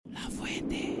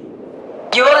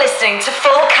You're listening to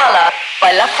Full Color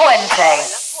by La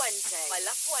Fuente.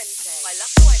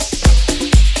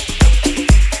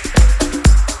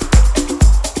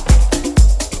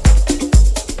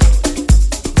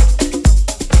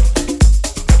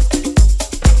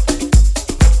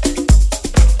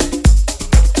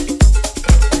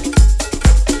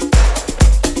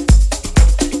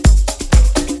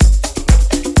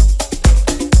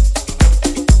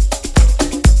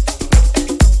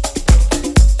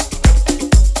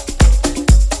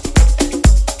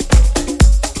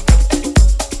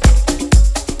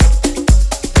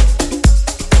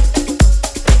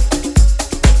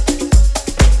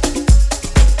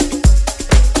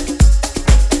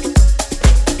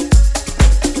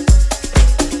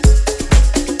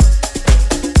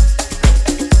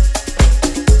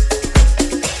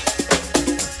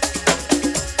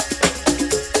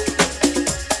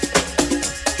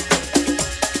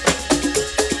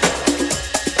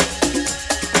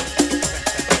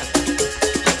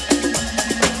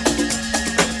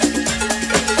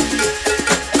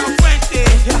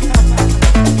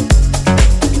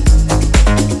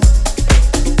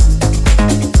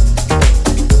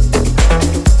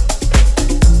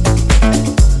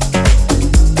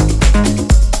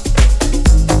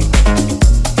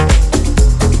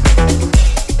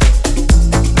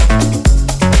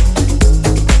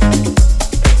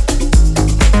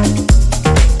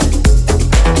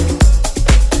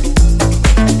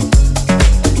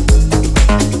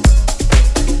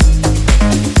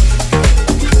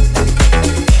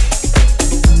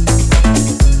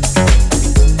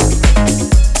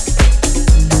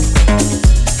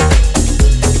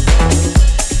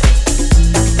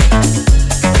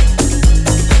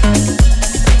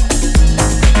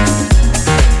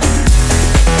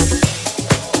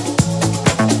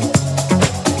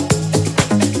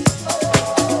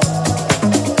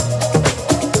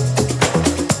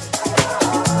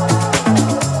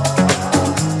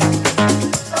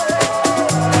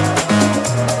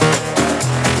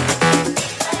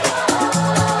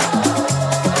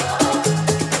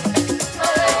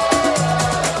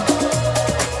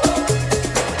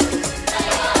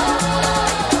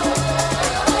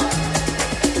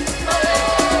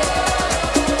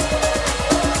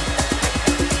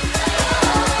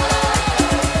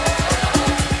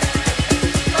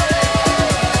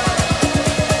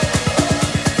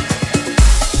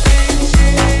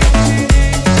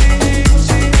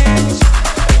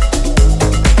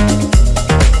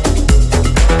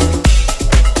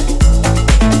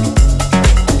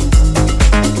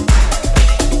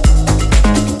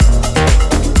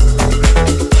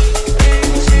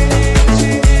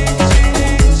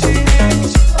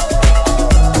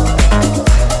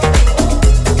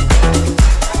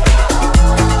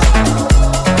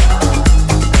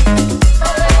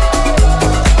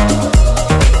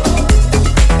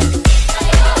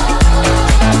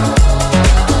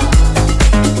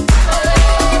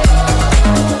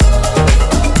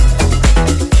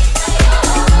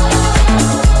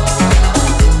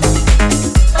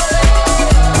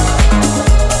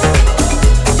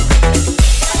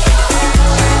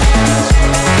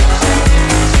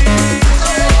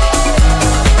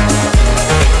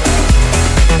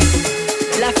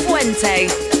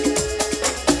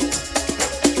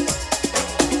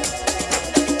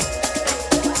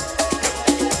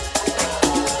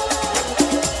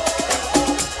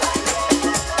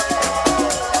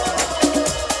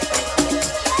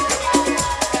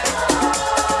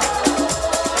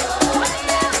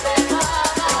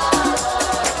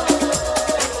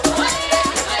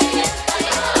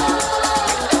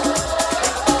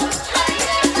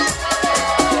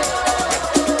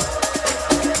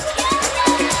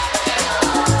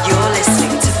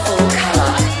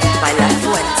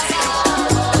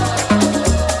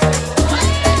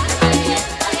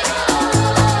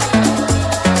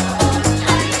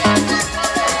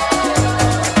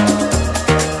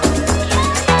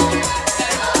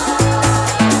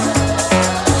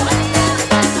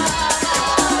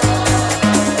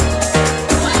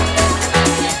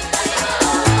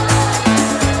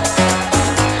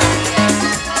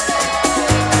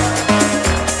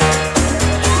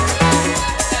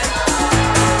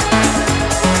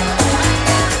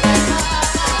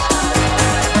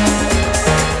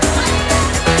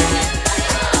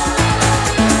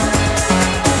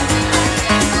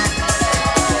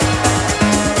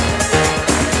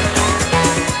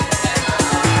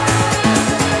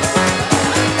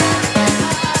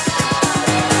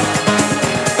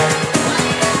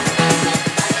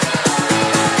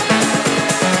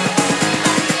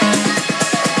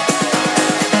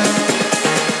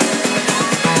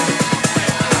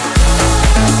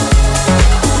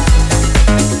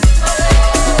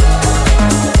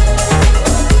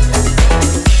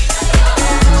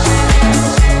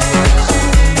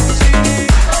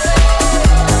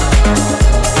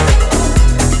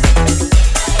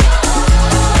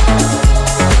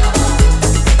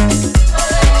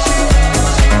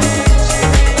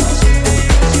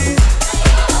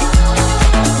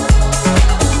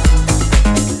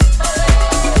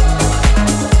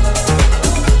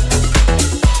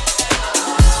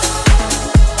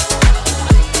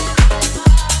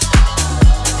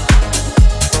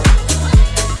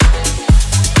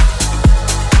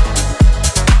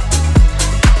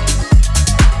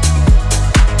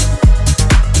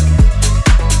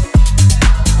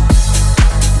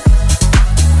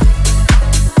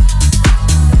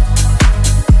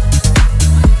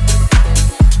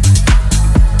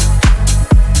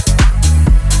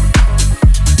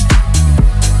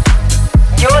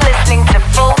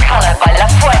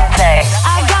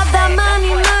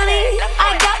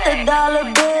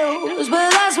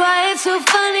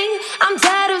 funny. I'm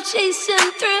tired of chasing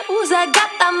thrills. I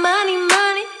got that money,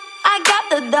 money. I got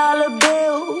the dollar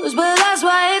bills, but that's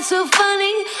why it's so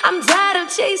funny. I'm tired of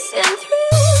chasing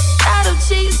thrills. Tired of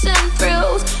chasing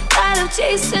thrills. Tired of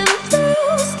chasing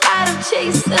thrills. Tired of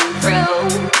chasing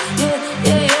thrills. Yeah,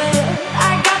 yeah, yeah, yeah.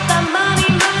 I got that money,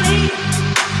 money.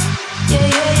 Yeah,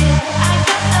 yeah, yeah. I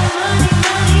got that money,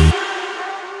 money.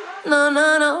 No,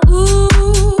 no, no. Ooh.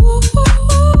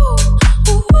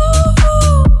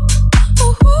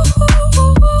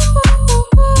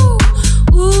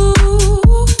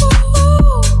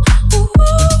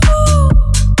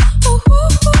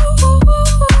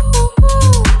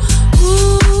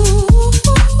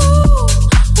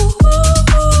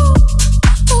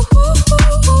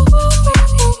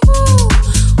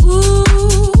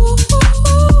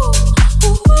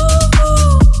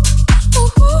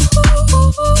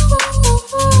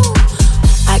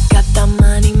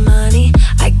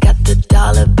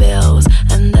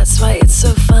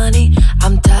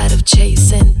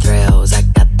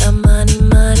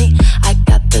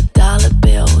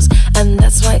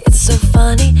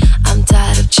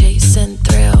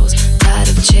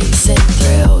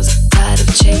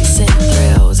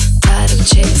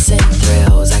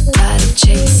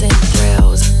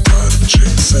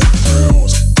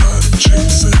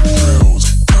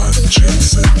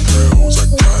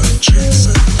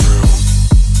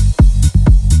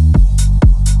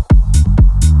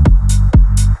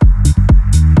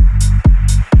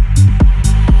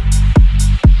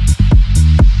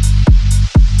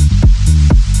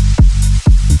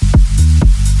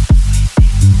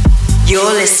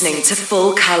 Listening to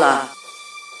Full Color.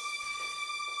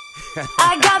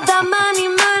 I got that money,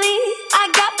 money. I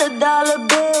got the dollar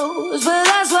bills, but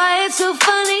that's why it's so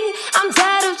funny. I'm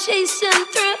tired of chasing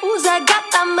thrills. I got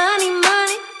that money,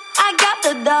 money. I got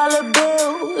the dollar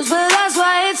bills, but that's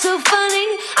why it's so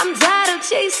funny. I'm tired of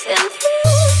chasing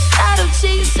thrills. Tired of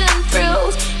chasing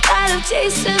thrills. Tired of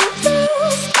chasing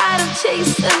thrills. Tired of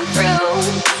chasing thrills.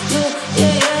 Yeah,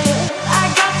 yeah, yeah, yeah. I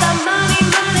got that money,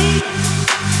 money.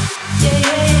 Yeah,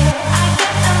 yeah, yeah. I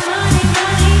got that money,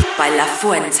 money. By La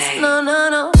Fuente. No, no,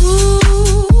 no.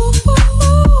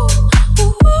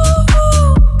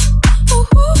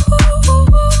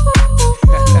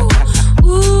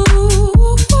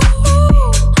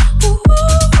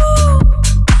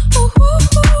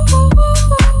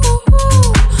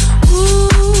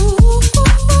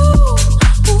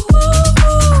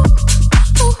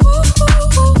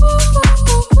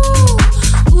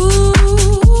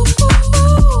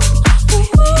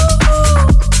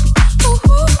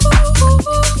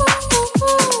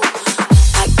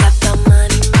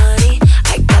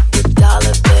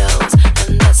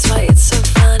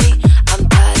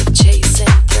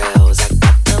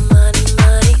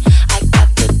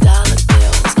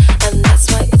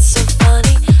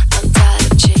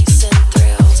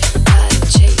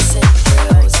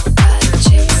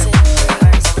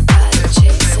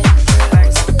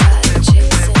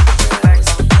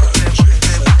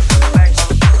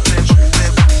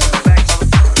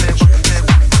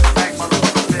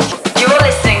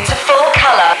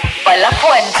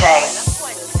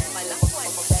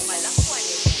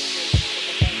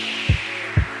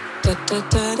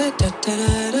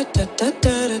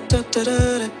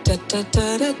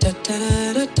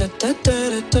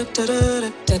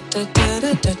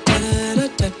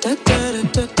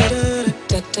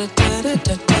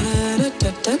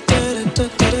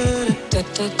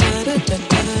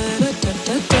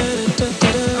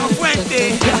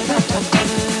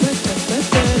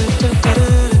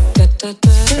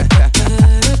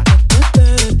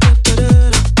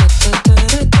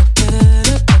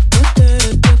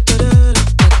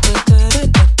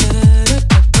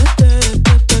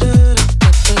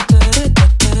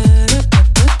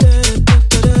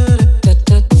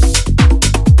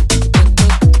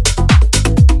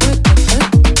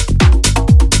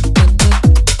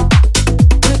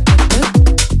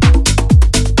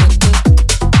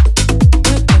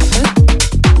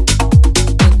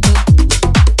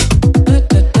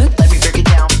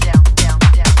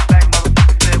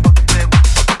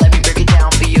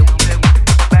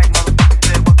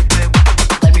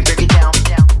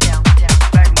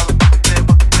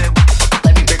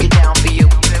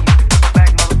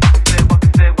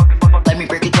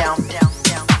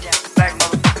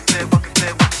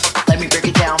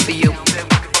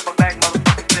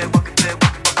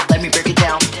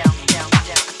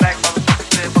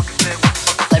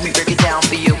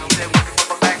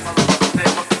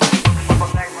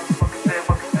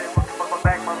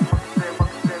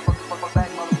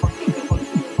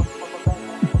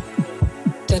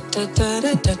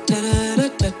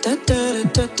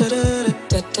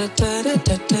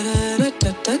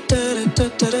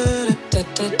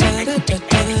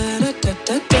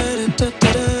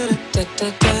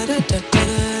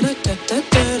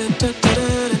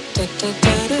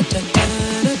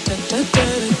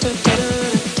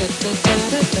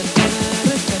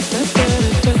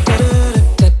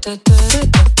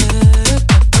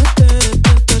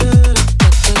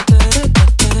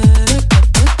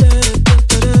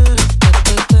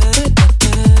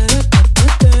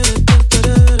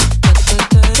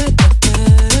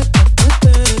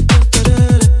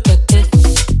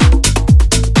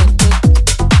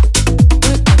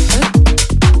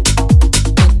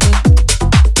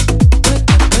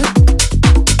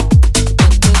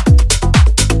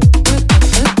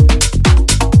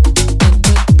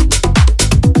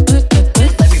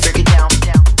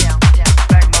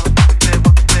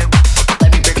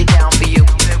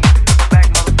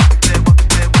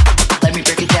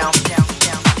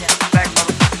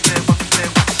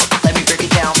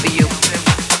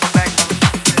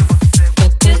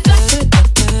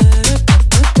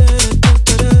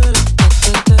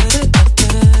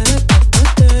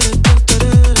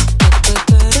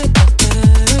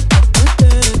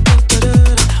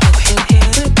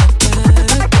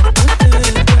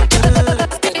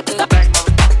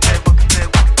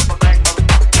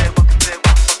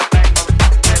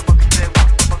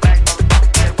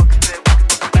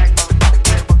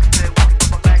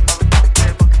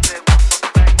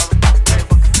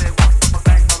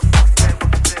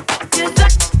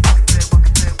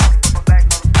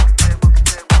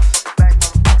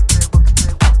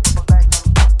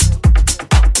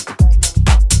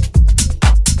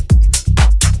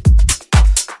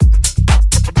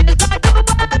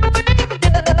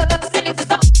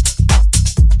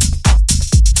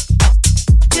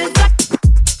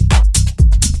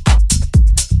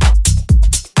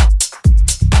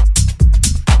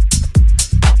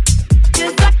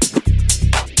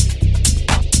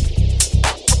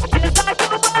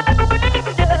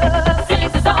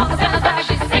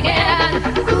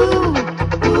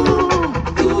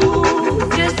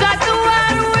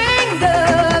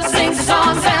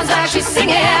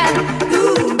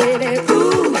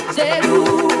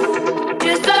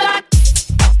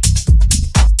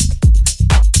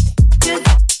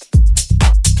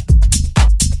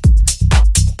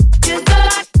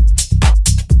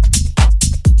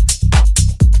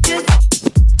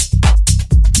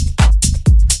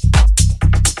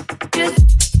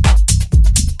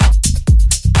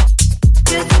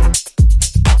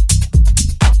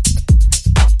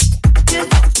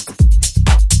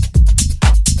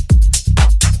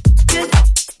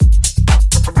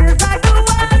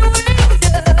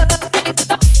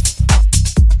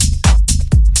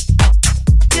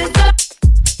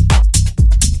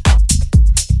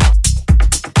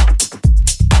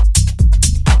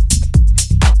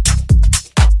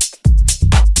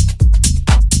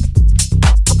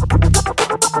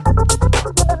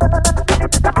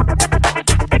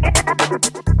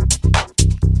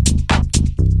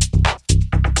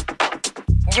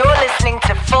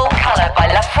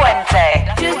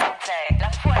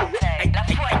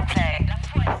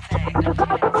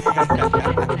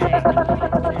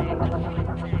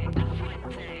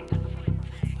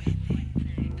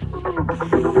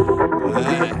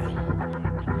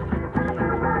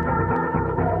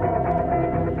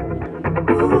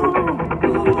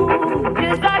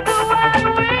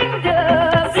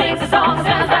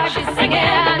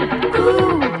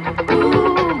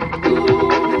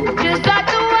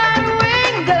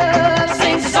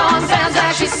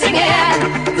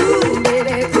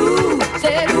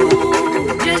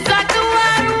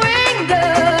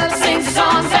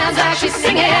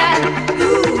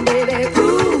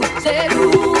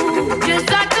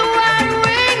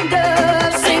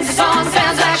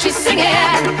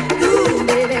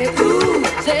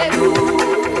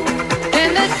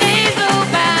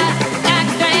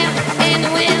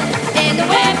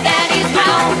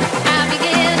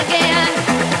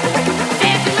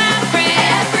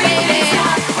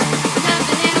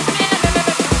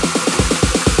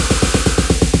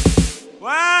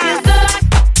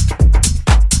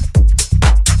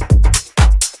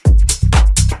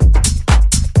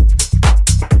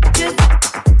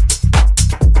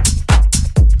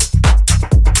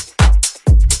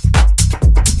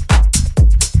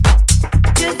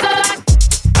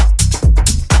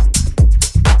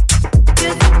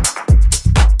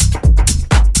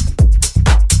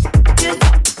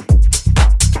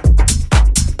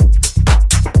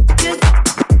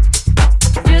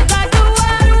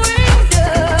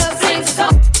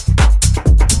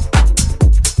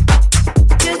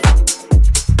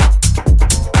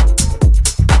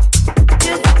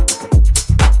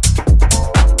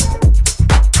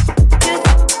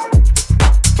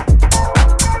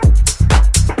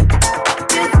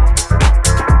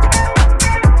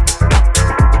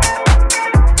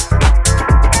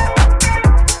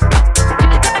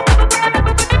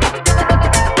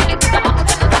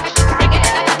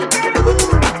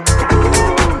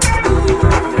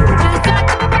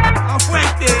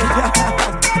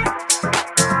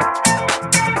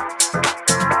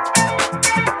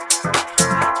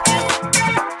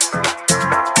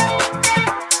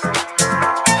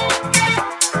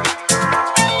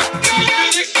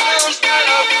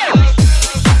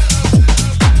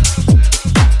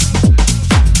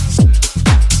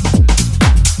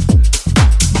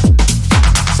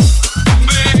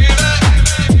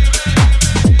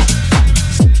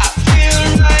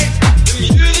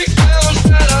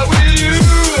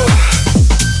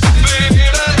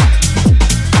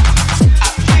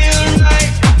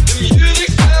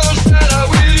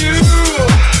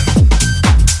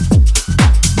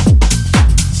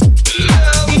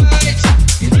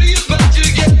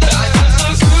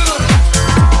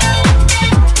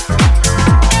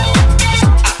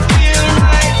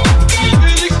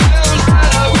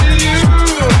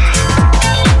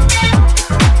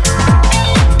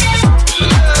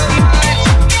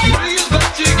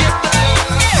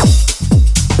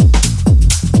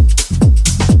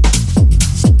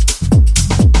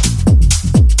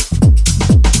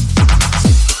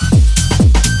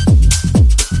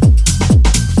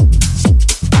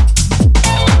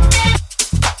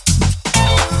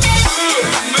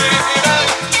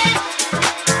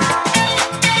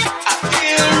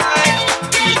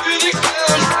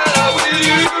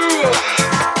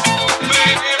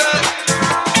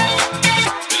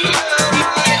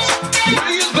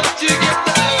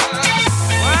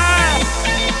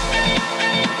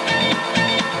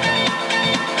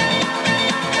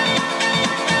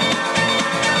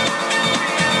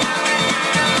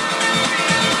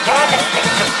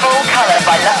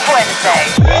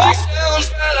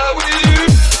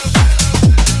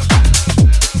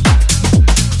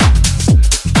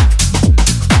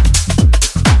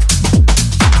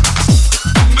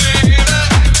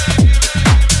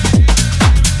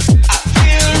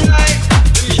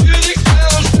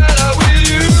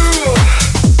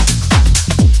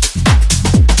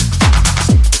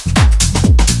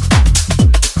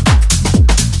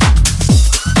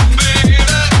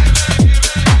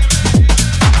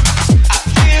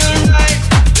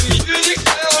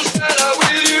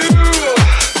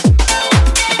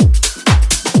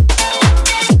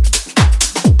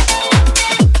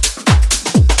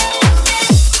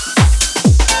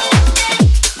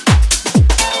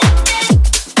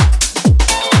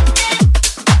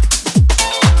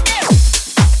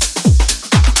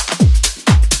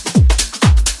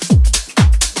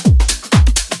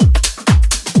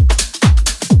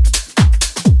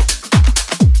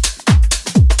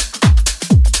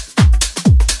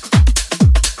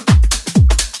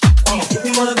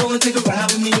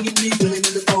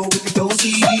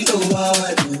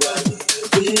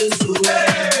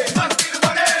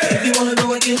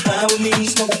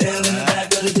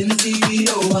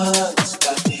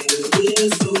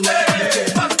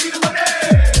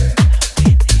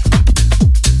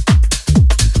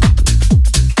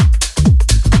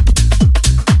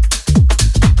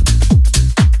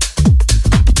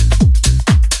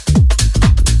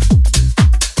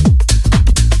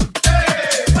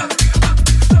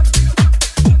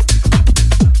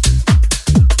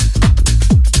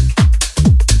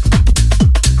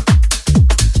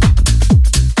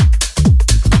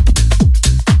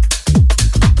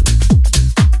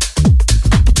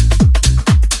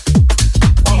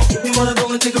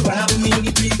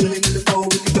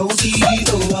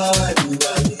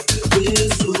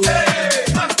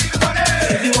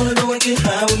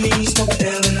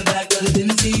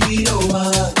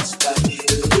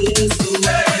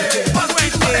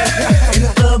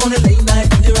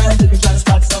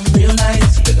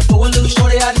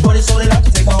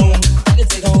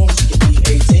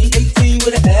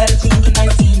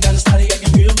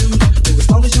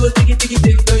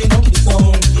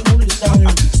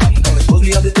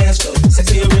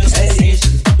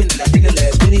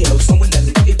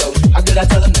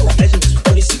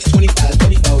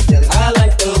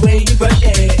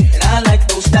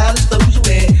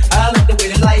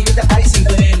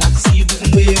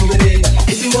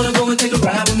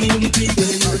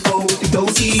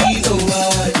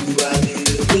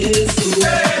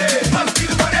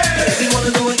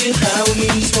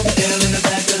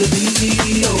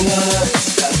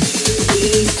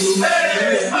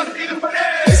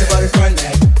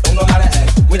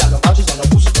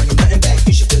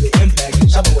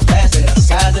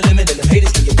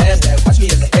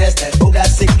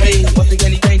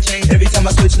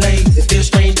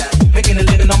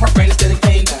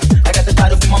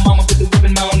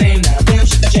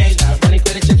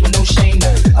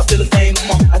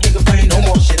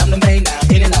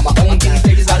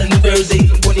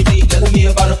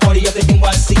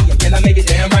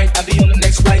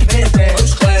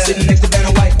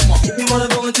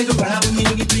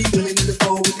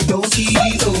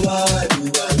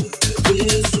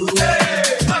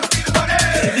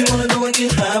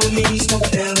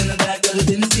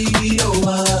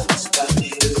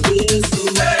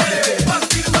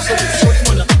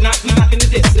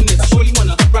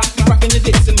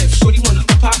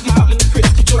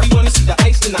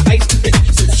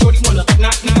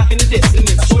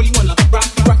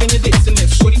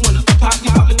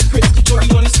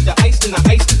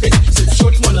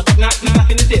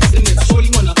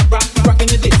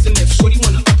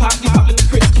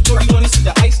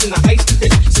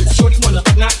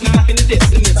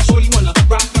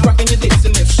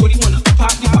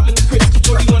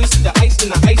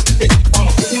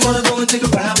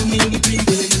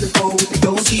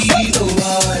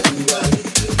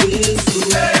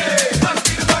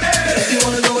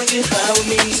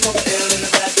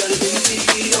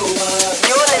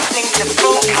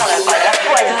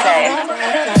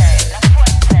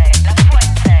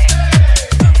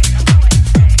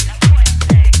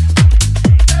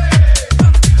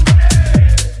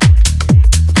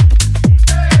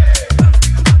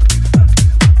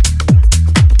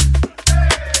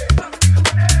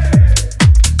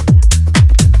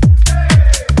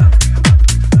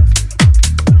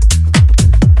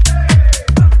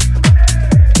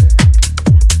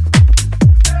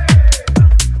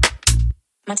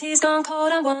 My tea's gone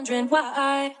cold, I'm wondering why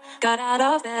I got out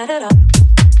of bed at all.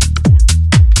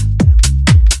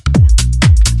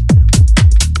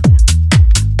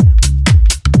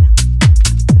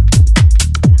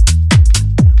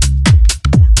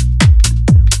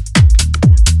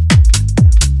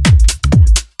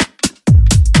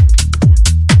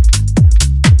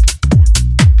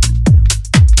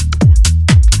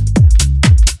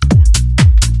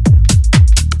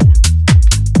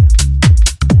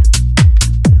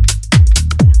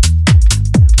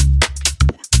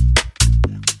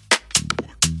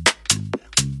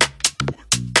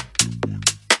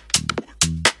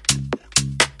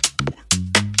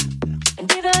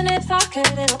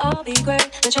 it'll all be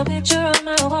great. Put your picture on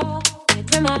my wall.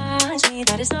 It reminds me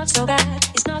that it's not so bad,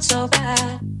 it's not so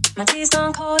bad. My tea's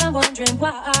gone cold, I'm wondering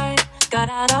why I got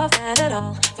out of bed at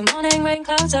all. The morning rain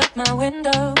clouds up my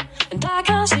window, and I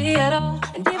can't see at all.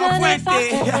 And even if I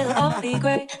can, it'll all be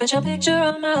great. Put your picture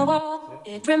on my wall.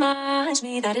 It reminds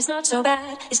me that it's not so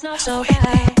bad, it's not so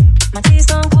bad. My tea's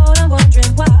gone cold, I'm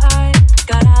wondering why I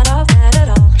got out of bed at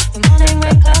all. The morning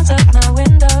rain clouds up my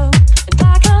window, and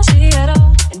I can't see at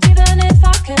all. And even if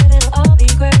I could, it'll all be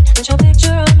great. Put your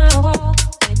picture on my wall.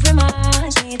 It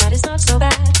reminds me that it's not so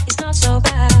bad, it's not so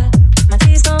bad. My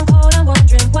tea's gone cold, I'm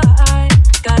wondering why I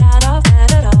got out of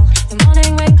bed at all. The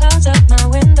morning rain clouds up my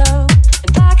window,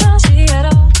 and I can't see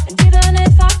at all. And even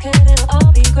if I could, it'll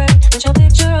all be great. Put your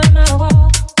picture on my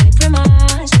wall. It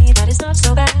reminds me that it's not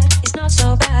so bad, it's not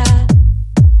so bad.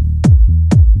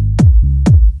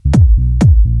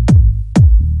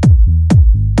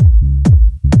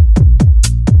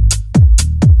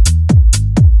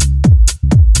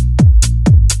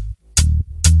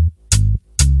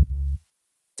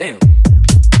 Damn.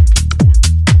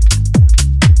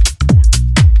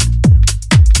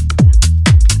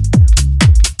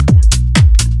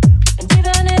 And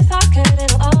even if I could,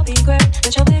 it'll all be great.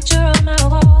 Put your picture on my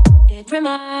wall. It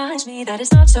reminds me that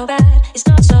it's not so bad, it's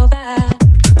not so bad.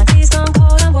 My tea's gone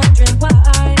cold, I'm wondering why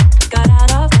I got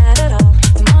out of bed at all.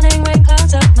 The morning rain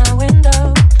clouds up my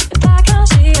window, and I can't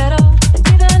see at all. And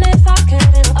even if I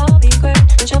could, it'll all be great.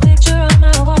 Put your picture on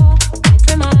my wall. It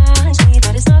reminds me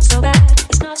that it's not so bad,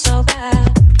 it's not so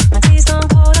bad. My tea's gone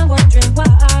cold, I'm wondering why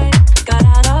I got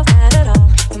out of bed at all.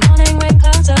 The morning rain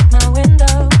clouds up my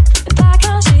window, and I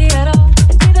can't see at all.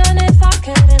 And even if I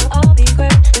could, it'll all be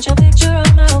great. Put your picture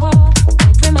on my wall.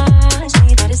 It reminds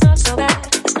me that it's not so bad,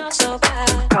 it's not so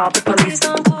bad. Call the police. My tea's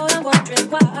gone cold, I'm wondering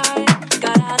why I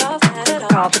got out of bed at all.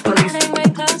 Call the police. The morning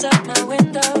rain clouds up my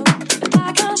window, and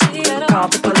I can't see at all. Call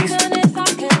the police. Even if I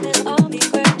could, it'll all be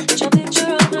great. Put your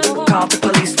picture on my wall. Call the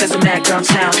police, there's a mag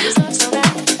downtown. It's not so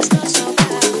bad, it's not so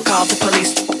bad. Call the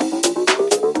police.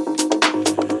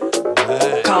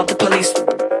 Call the police.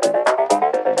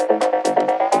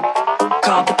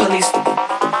 Call the police.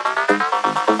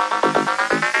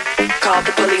 Call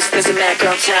the police, there's a mag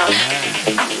downtown.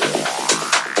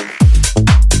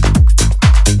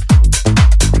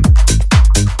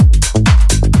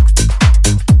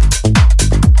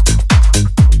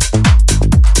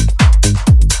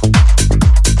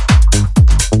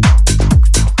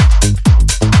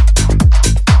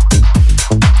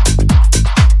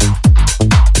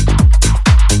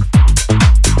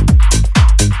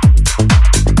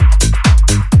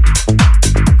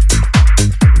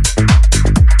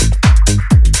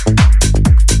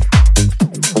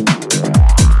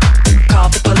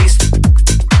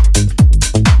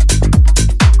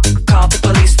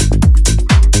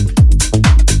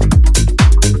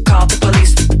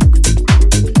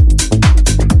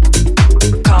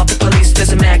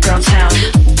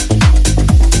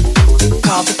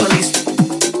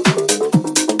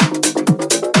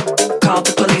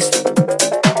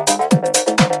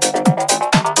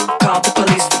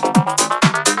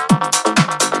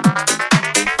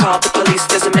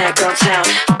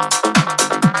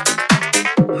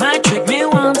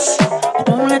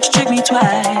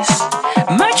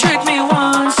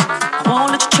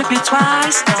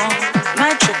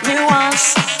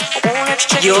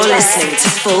 You're listening to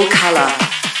Full Color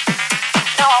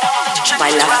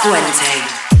by La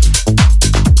Fuente.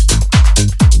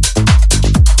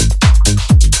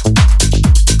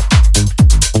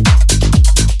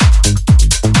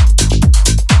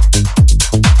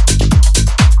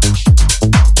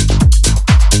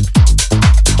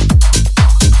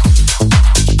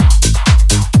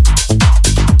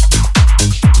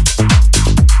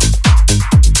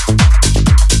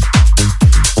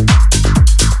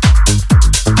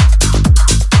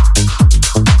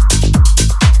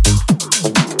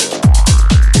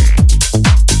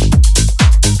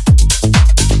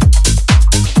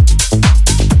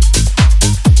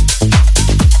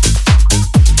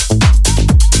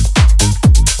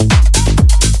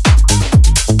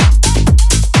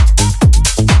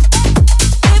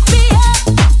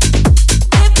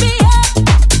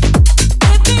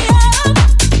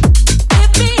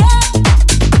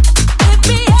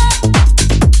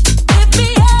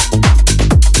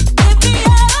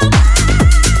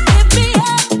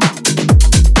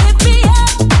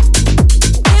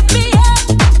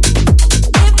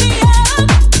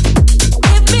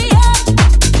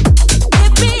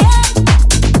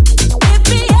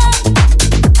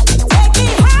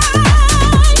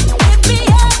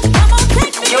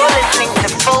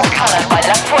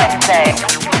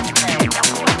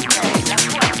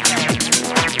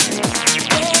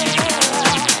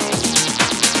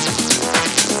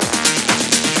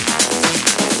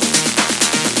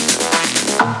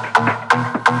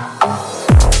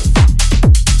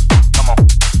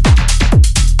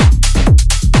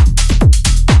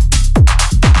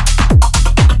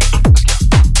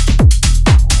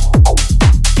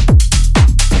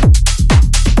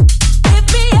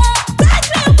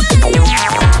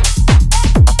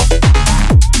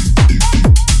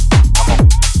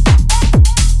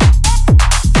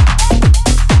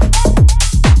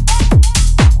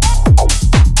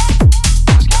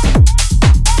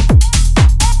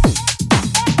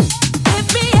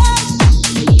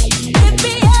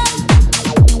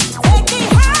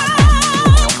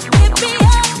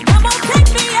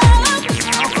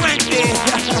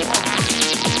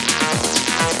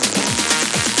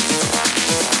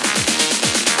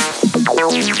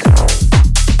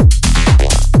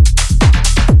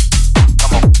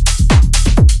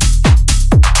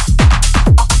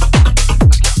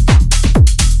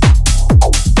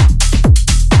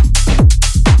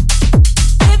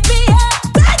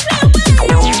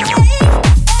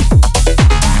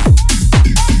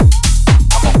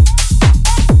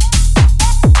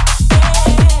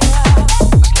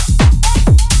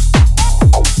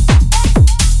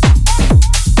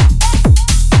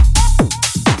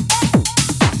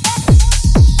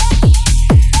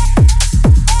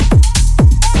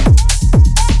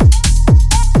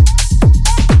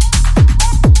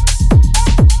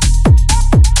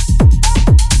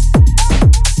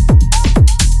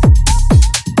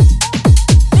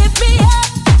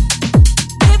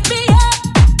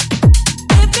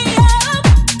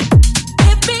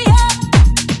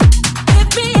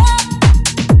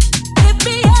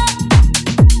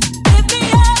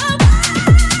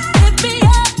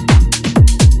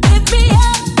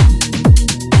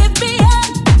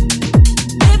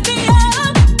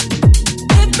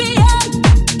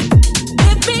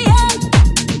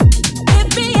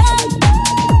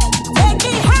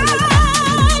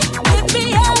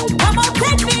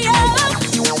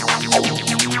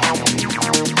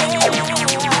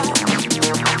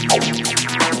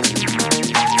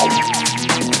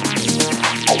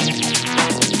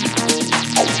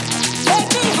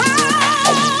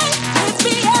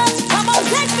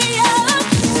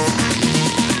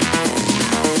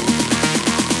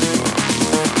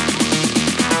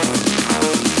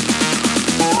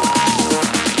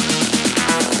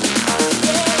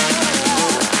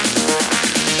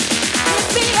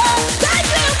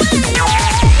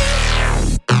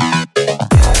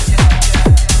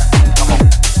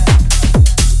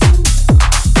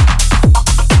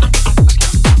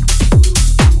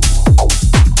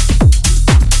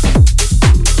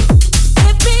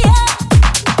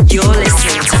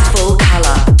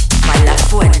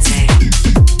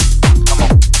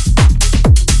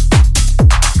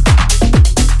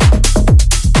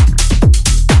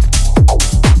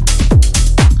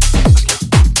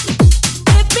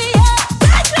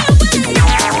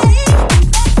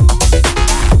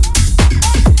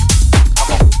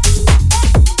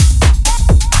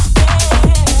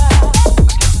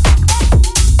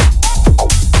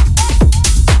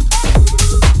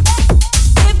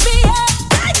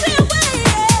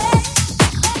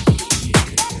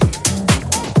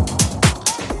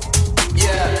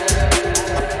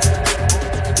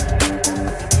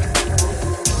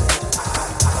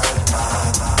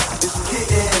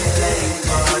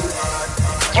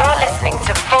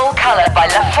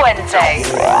 20.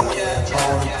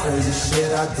 All the crazy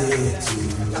shit I did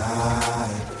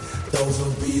tonight, those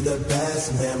will be the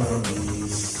best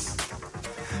memories.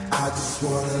 I just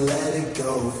wanna let it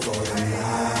go for the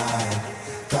night.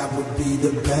 That would be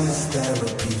the best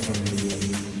therapy for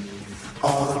me.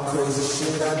 All the crazy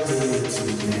shit I did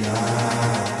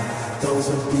tonight, those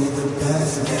will be the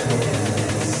best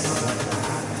memories.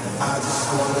 I just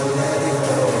wanna let it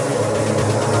go for the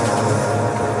night.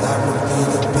 That would be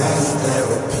the best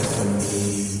therapy for me.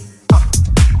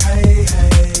 Hey,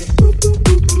 hey.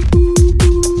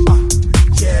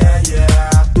 Yeah,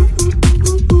 yeah.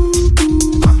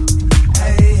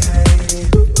 Hey, hey.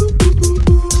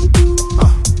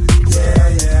 Yeah,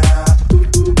 yeah.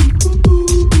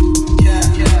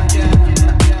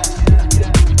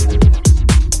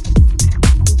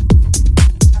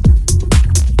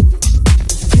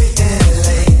 Getting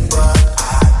late, but I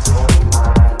don't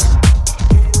mind.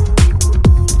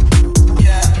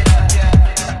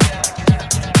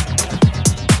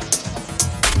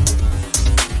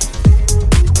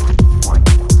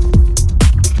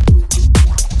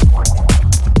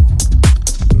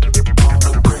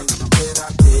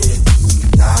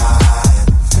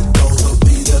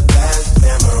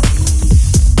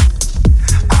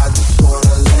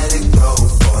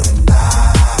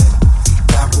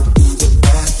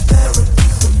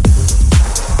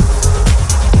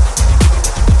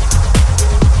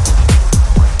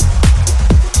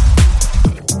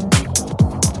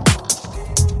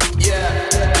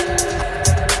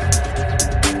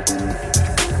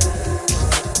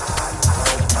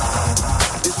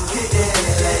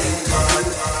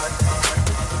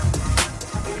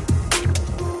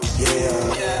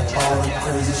 All the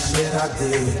crazy shit I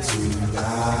did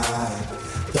tonight,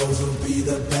 those will be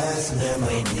the best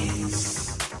memories.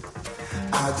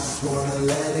 I just wanna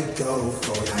let it go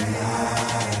for the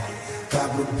night. That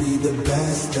would be the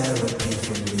best therapy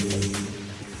for me.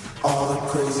 All the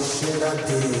crazy shit I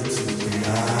did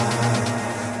tonight,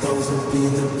 those will be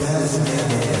the best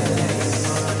memories.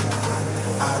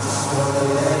 I just wanna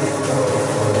let it go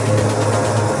for the night.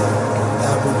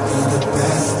 That would be the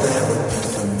best therapy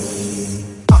for me.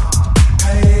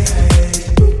 Hey, hey.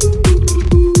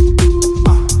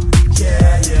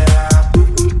 Yeah, yeah.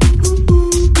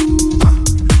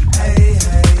 Hey,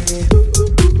 hey.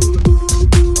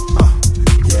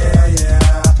 Yeah,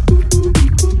 yeah.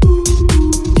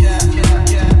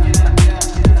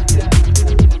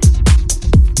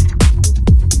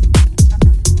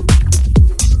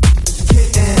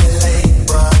 Getting late,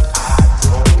 but I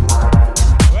don't mind.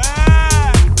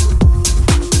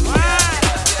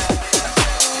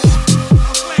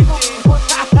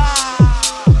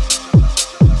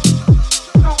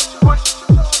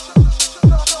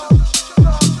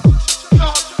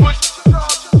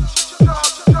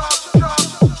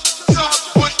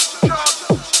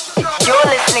 You're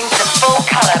listening to Full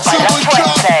Color by La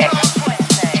Fuente.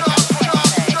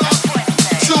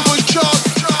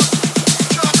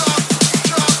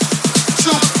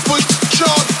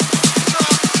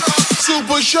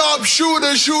 Super sharp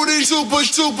shooter, shooting super,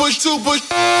 super, super.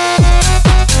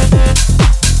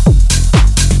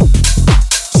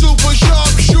 Super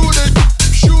sharp shooter,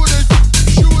 shooter,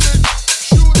 shooter,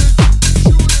 shooter,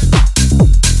 shooter.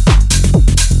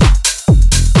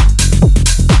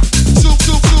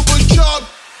 Super sharp.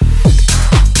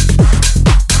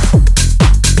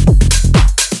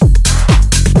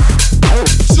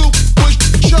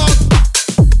 Super sharp.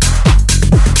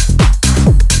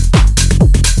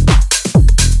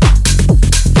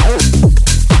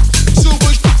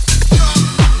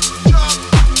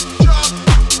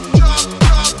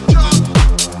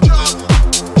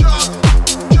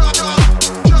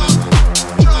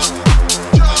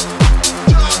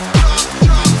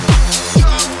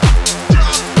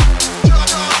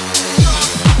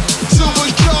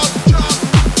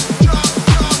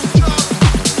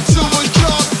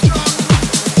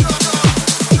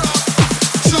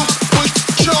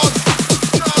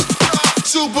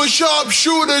 Super sharp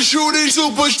shooter, shooting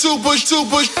super, super,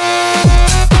 super. Super sharp.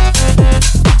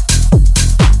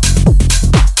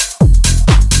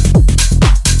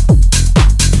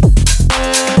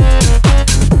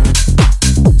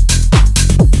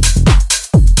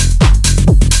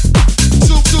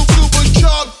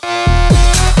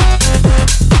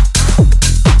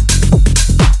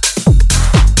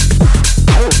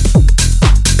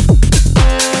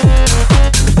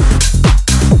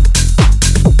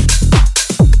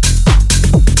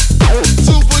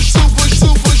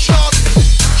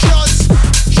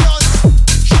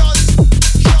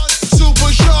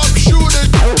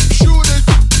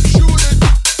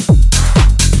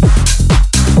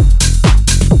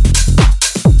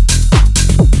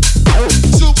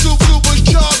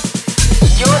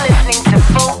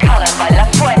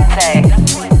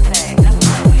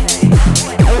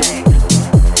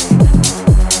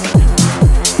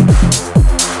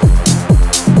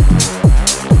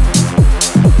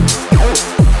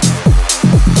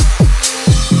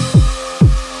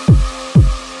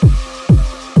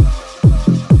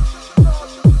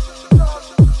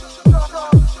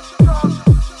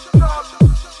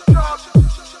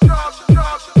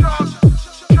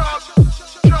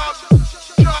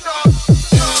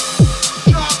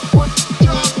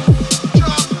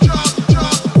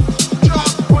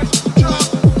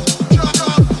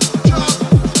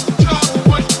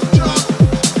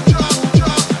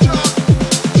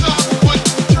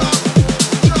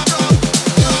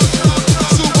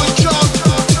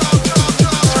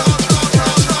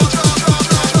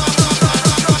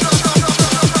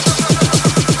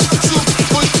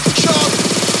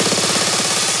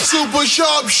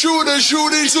 sharp shooter,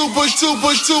 shooting super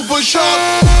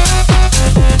sharp.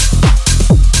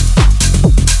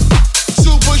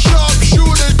 Super sharp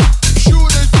shooter,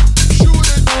 shooter.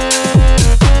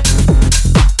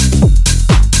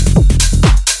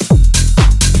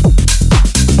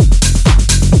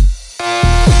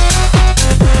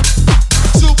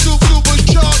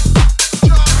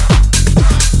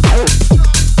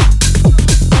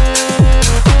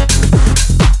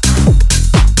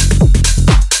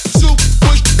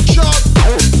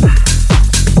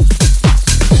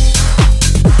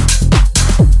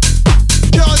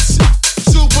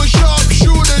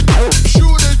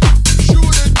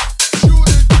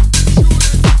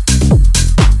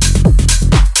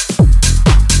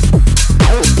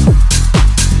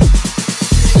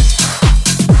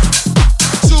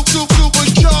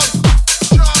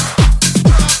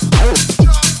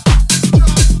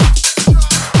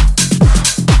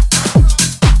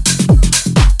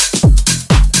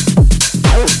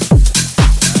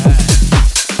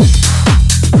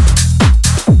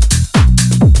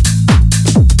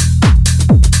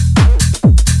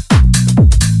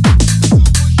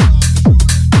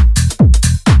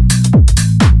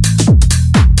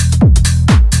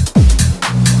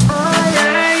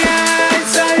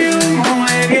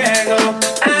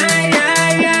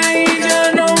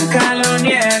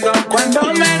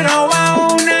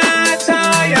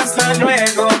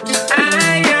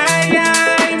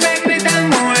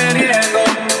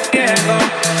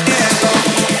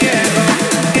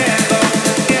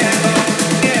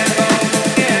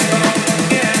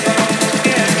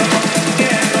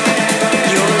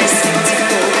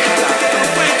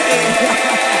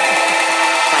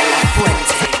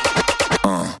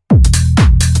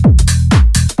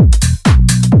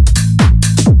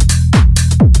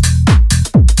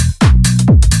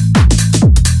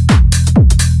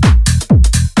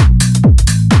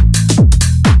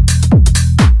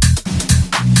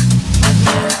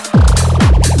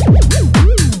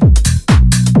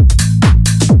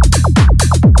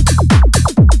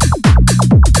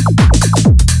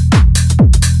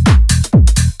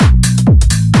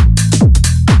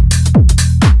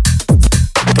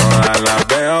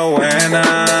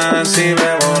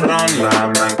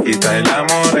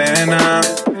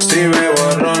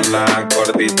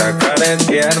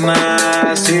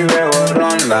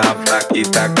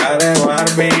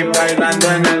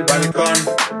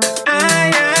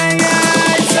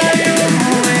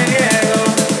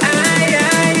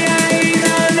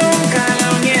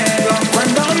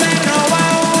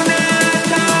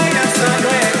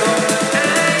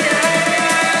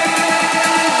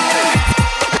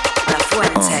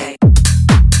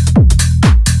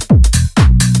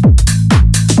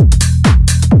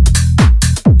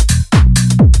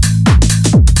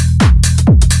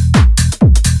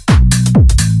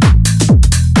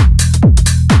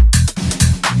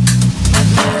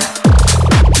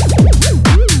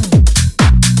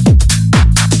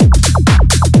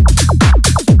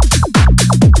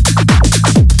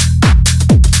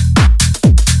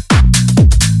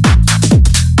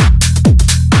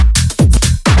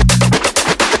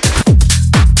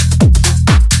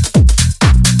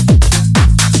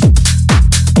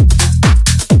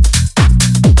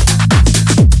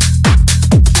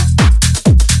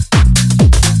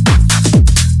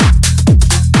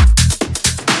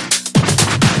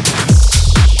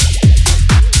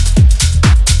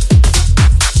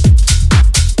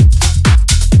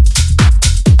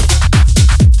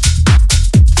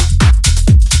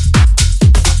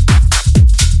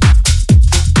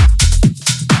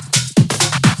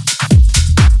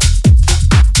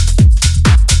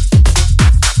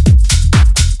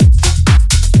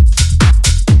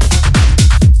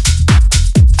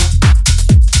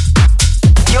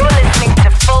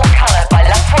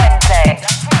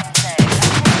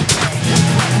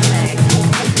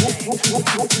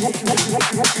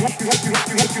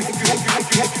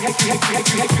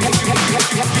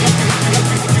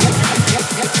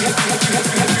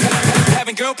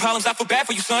 Having girl problems, I feel bad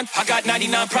for you, son. I got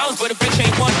 99 problems, but a bitch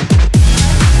ain't one.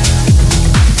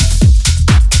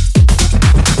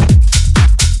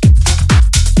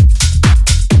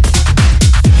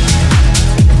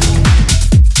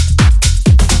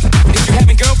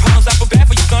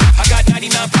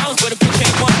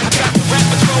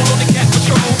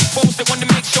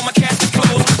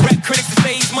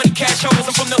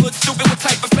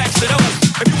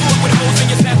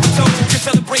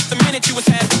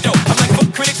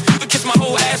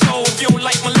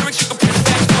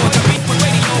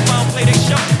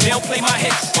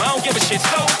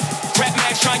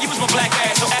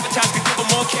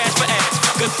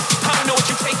 I don't know what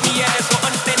you take me as, or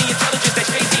understand the intelligence that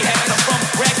Jay-Z has.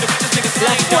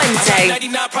 Fuente.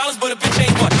 99 problems, but a bitch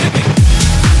ain't one. Hit me.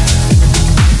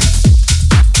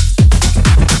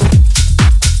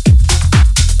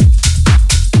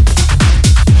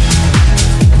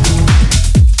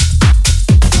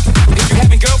 If you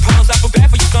having girl problems, I feel bad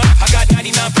for you, son. I got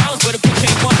 99 problems, but a bitch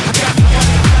ain't one. I got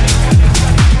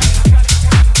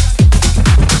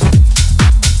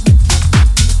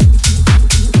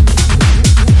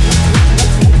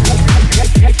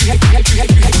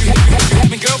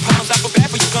having girl problems, I feel bad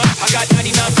for you, son. I got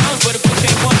 99 problems, but a bitch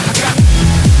ain't one. I got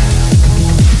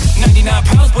 99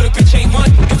 problems, but a bitch ain't one.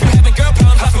 If you having girl problems,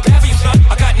 I feel bad for you, son.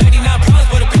 I got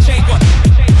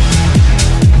 99 problems,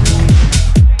 but a bitch ain't one.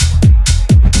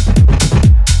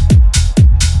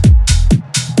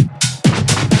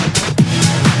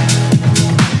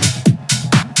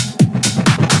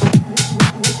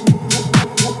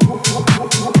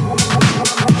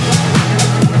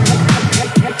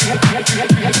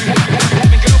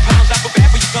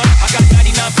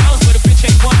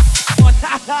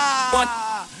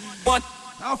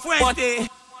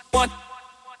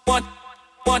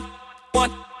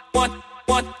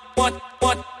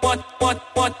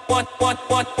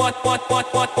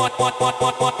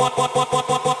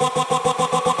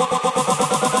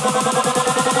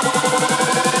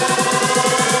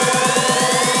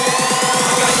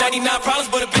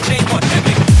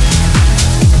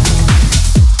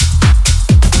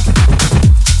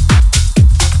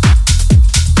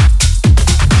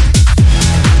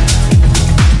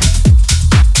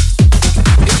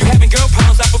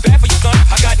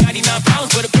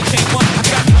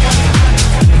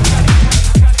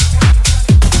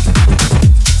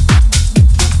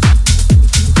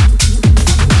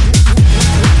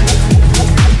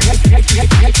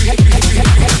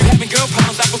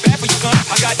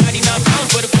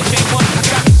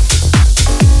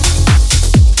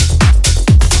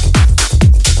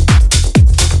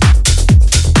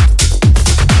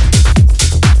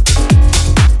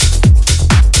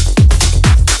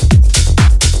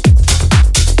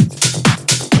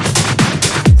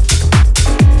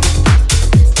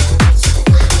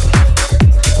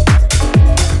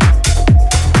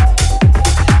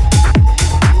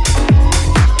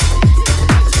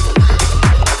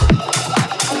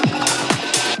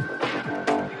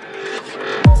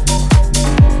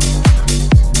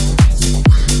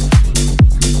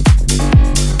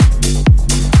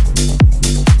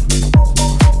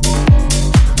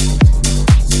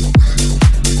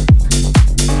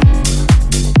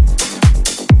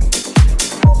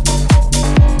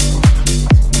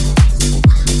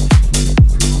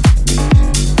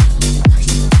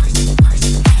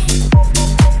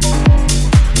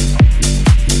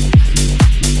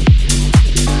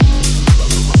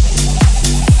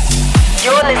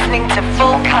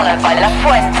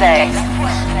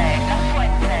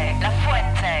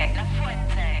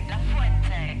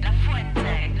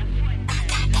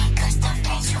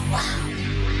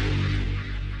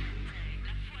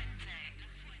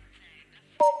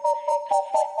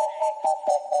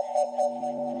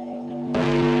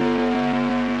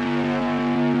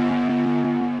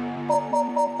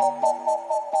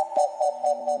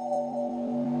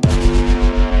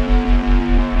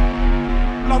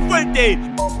 La Fuente.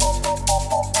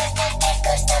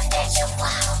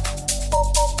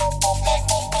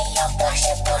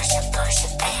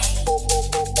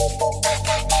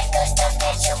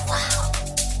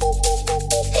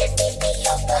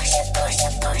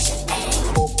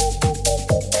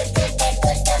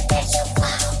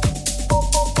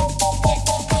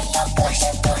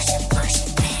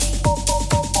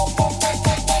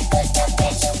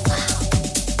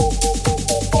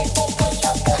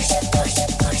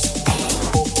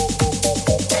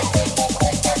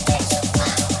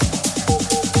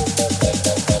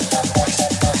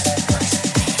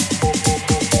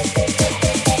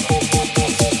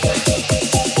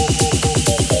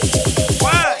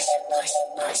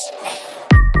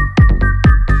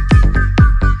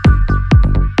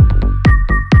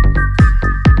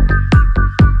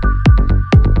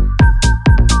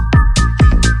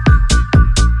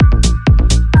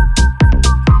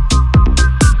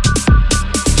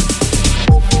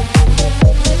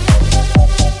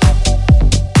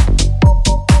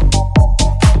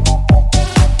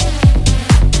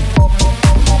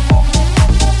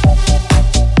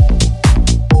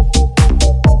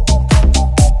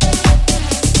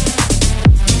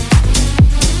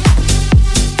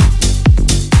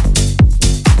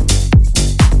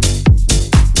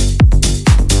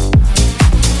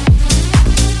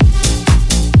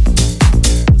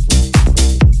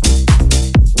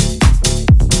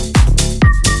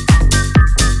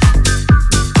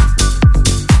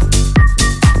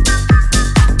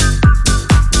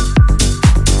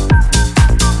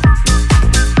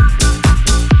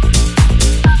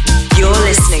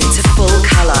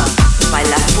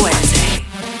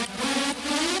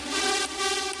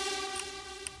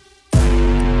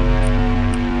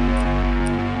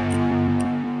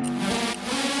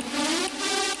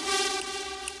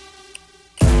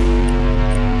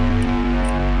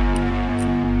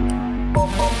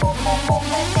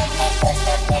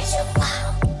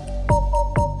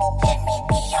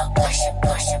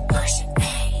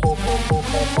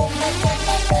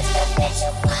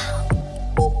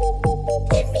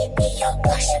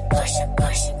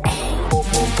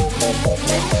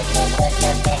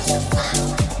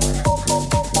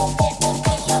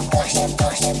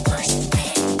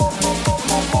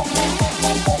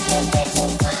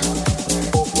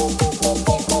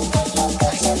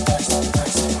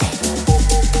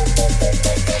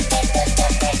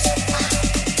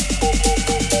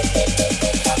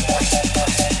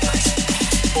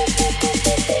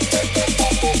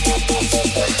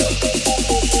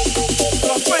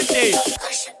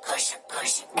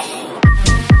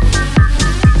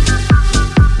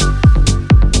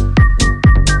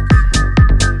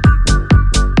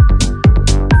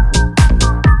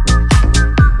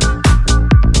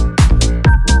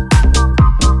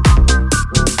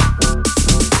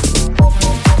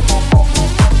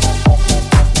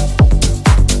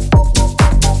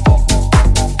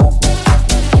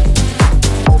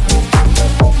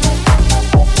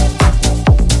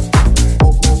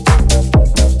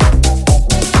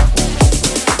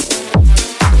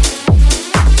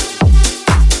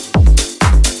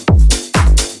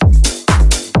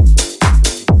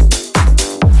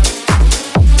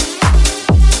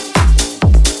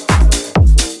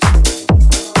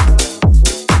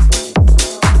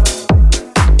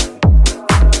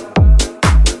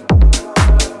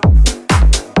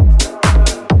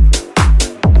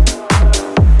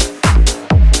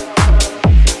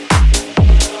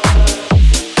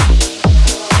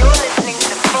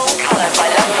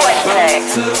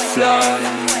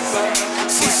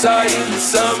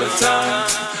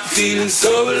 feeling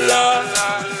so alive.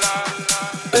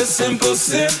 A simple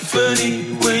symphony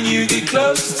when you get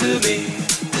close to me.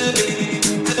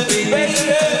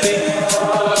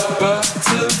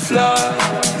 Butterfly,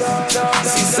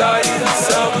 seaside in the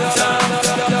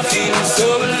summertime, feeling so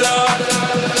alive.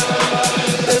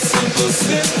 A simple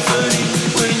symphony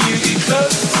when you get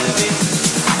close to me.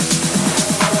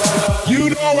 You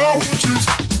know I want you.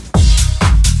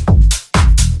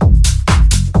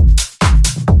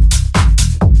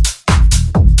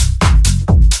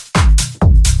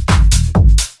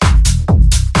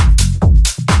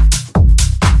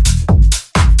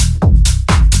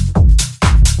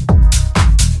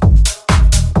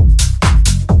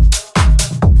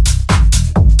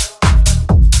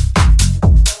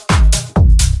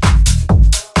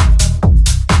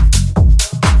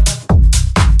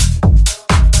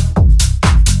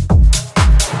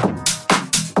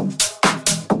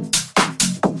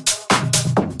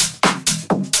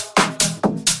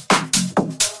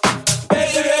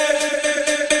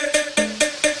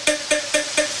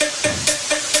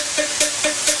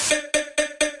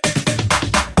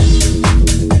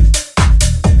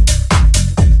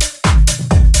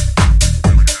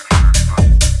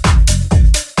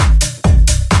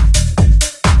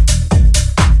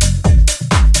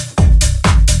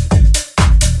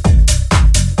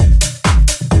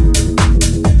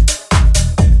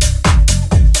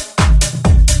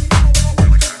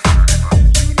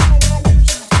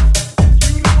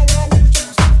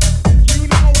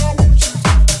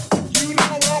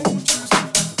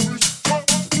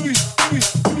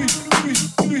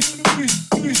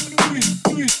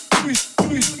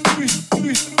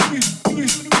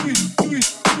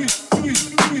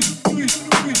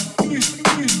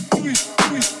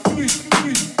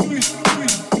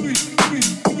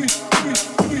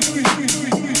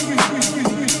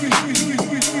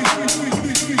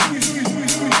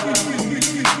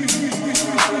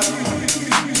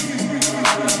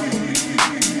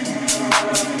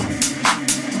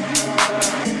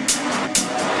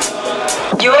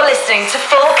 You're listening to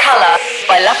Full Color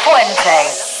by La Fuente.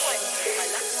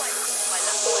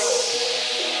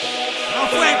 La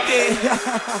Fuente.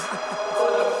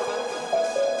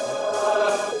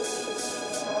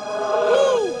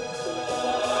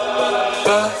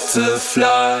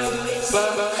 Butterfly,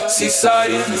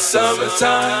 seaside in the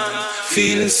summertime,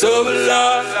 feeling so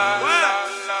alive.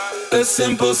 A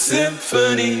simple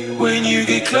symphony when you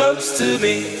get close to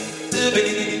me.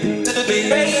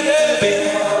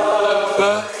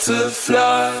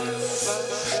 Butterfly,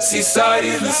 seaside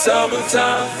in the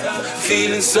summertime,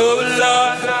 feeling so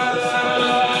alive.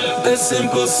 A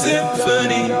simple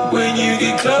symphony when you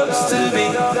get close to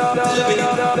me.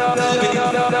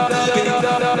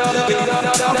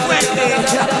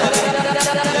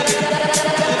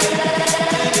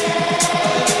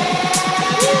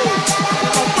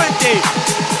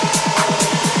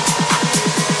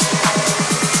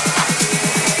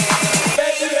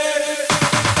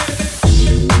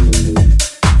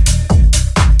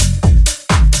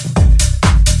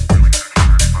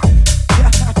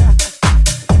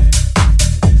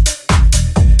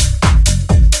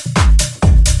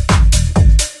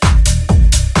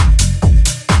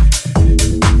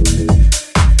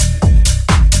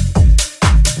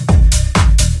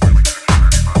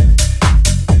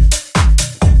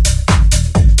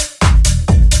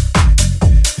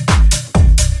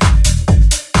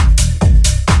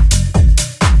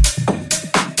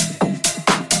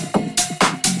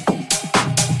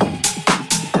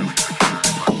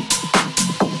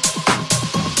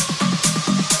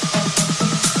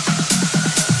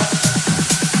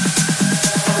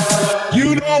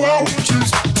 You know I want you.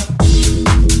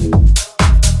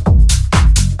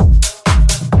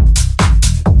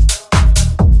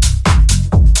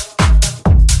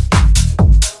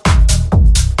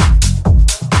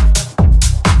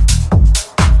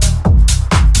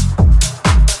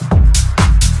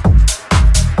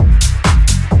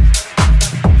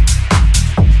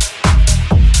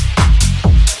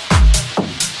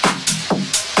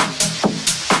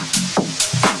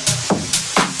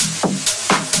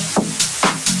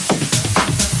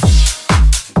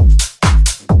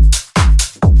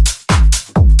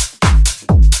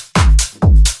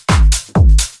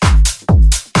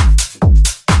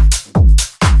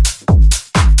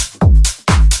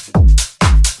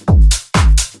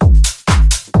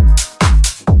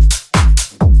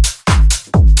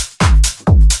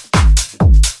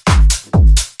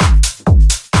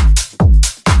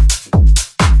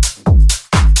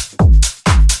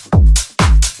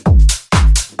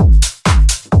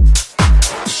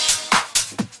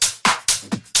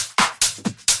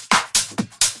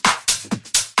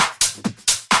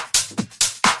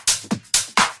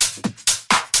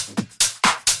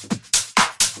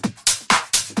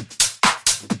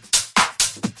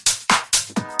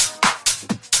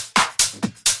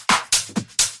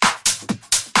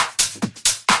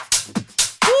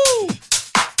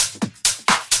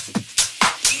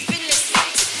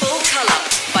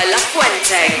 by La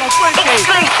Fuente. La Fuente.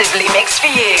 Exclusively mixed for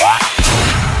you.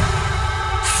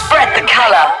 Spread the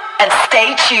color and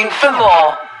stay tuned for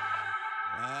more.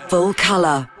 Full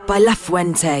Color by La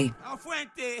Fuente. La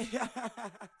Fuente.